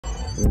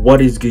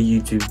What is good,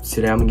 YouTube?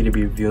 Today I'm going to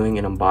be reviewing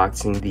and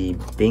unboxing the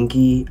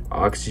Binky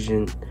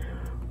Oxygen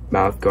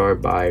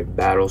Mouthguard by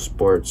Battle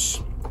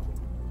Sports.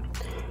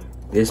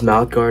 This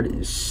mouthguard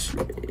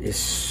is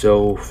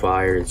so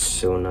fire. It's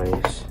so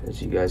nice, as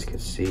you guys can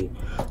see.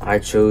 I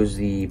chose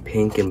the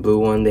pink and blue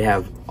one. They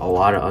have a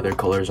lot of other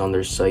colors on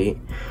their site,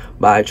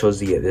 but I chose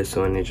to get this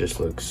one. It's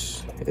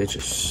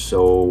just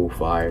so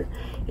fire.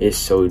 It's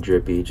so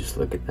drippy. Just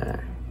look at that.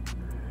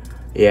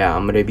 Yeah,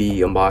 I'm gonna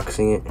be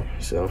unboxing it,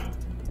 so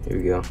here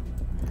we go.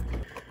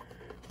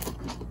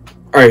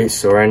 Alright,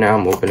 so right now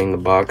I'm opening the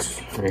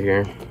box right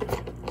here.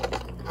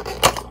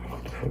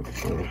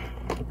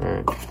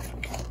 Alright,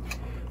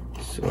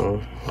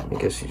 so I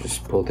guess you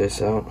just pull this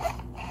out.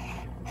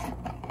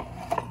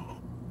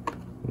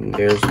 And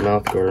there's the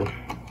mouthguard.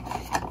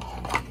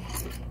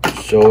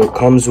 So it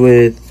comes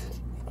with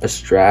a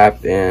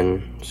strap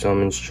and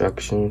some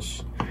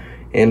instructions,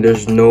 and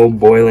there's no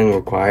boiling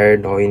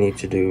required. All you need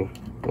to do,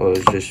 well,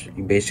 is just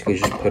you basically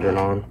just put it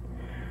on.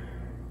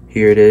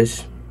 Here it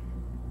is.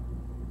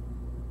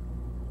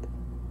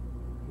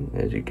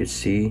 As you can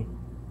see,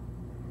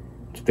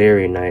 it's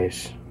very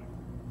nice.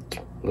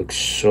 Looks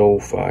so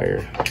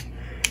fire.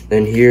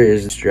 Then here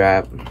is the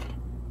strap.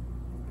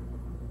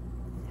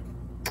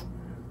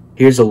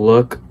 Here's a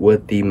look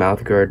with the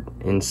mouthguard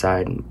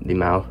inside the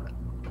mouth.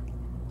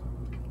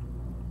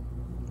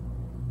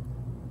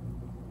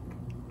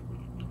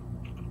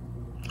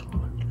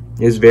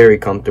 It's very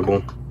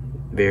comfortable.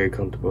 Very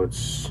comfortable.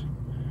 It's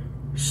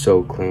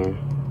so clean.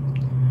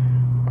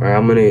 Alright,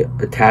 I'm gonna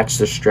attach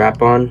the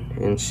strap on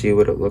and see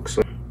what it looks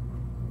like.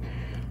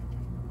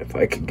 If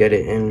I could get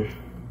it in.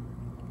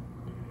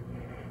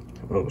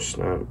 Oh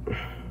snap.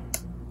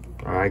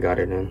 I got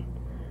it in.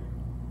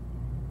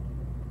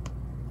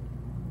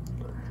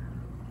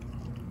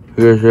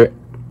 Here's it.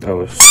 That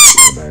was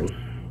so bad.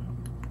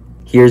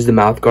 Here's the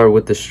mouthguard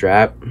with the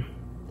strap.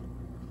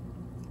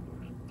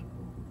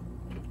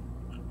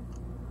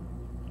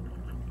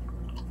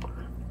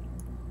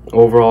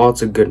 Overall,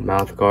 it's a good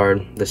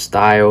mouthguard. The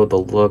style, the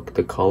look,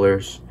 the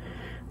colors,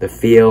 the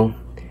feel,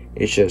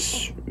 it's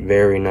just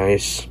very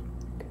nice.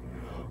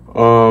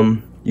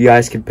 You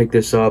guys can pick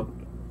this up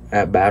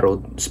at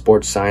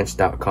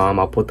battlesportscience.com.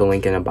 I'll put the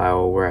link in the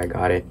bio where I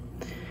got it.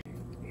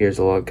 Here's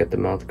a look at the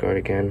mouthguard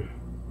again.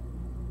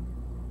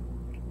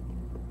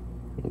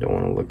 Don't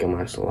want to look at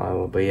my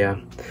saliva, but yeah.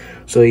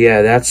 So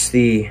yeah, that's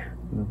the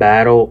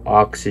Battle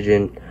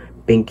Oxygen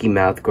Binky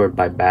Mouthguard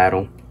by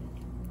Battle.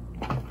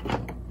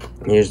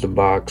 Here's the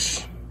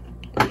box.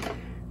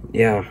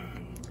 Yeah,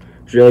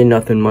 there's really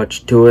nothing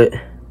much to it.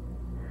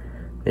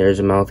 There's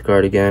a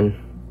mouthguard again.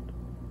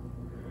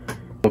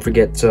 Don't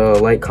forget to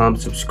like,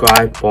 comment,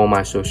 subscribe, follow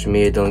my social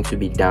media. The links will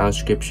be down in the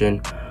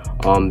description.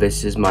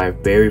 This is my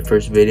very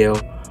first video.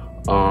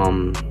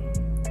 I'm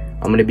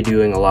gonna be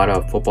doing a lot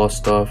of football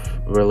stuff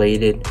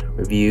related,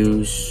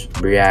 reviews,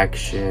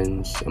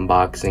 reactions,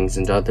 unboxings,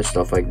 and other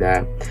stuff like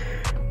that.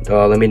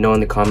 Let me know in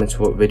the comments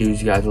what videos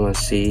you guys want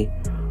to see.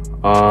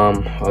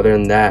 Other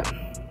than that,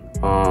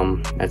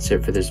 that's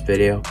it for this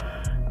video.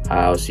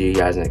 I'll see you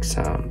guys next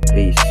time.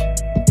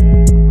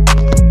 Peace.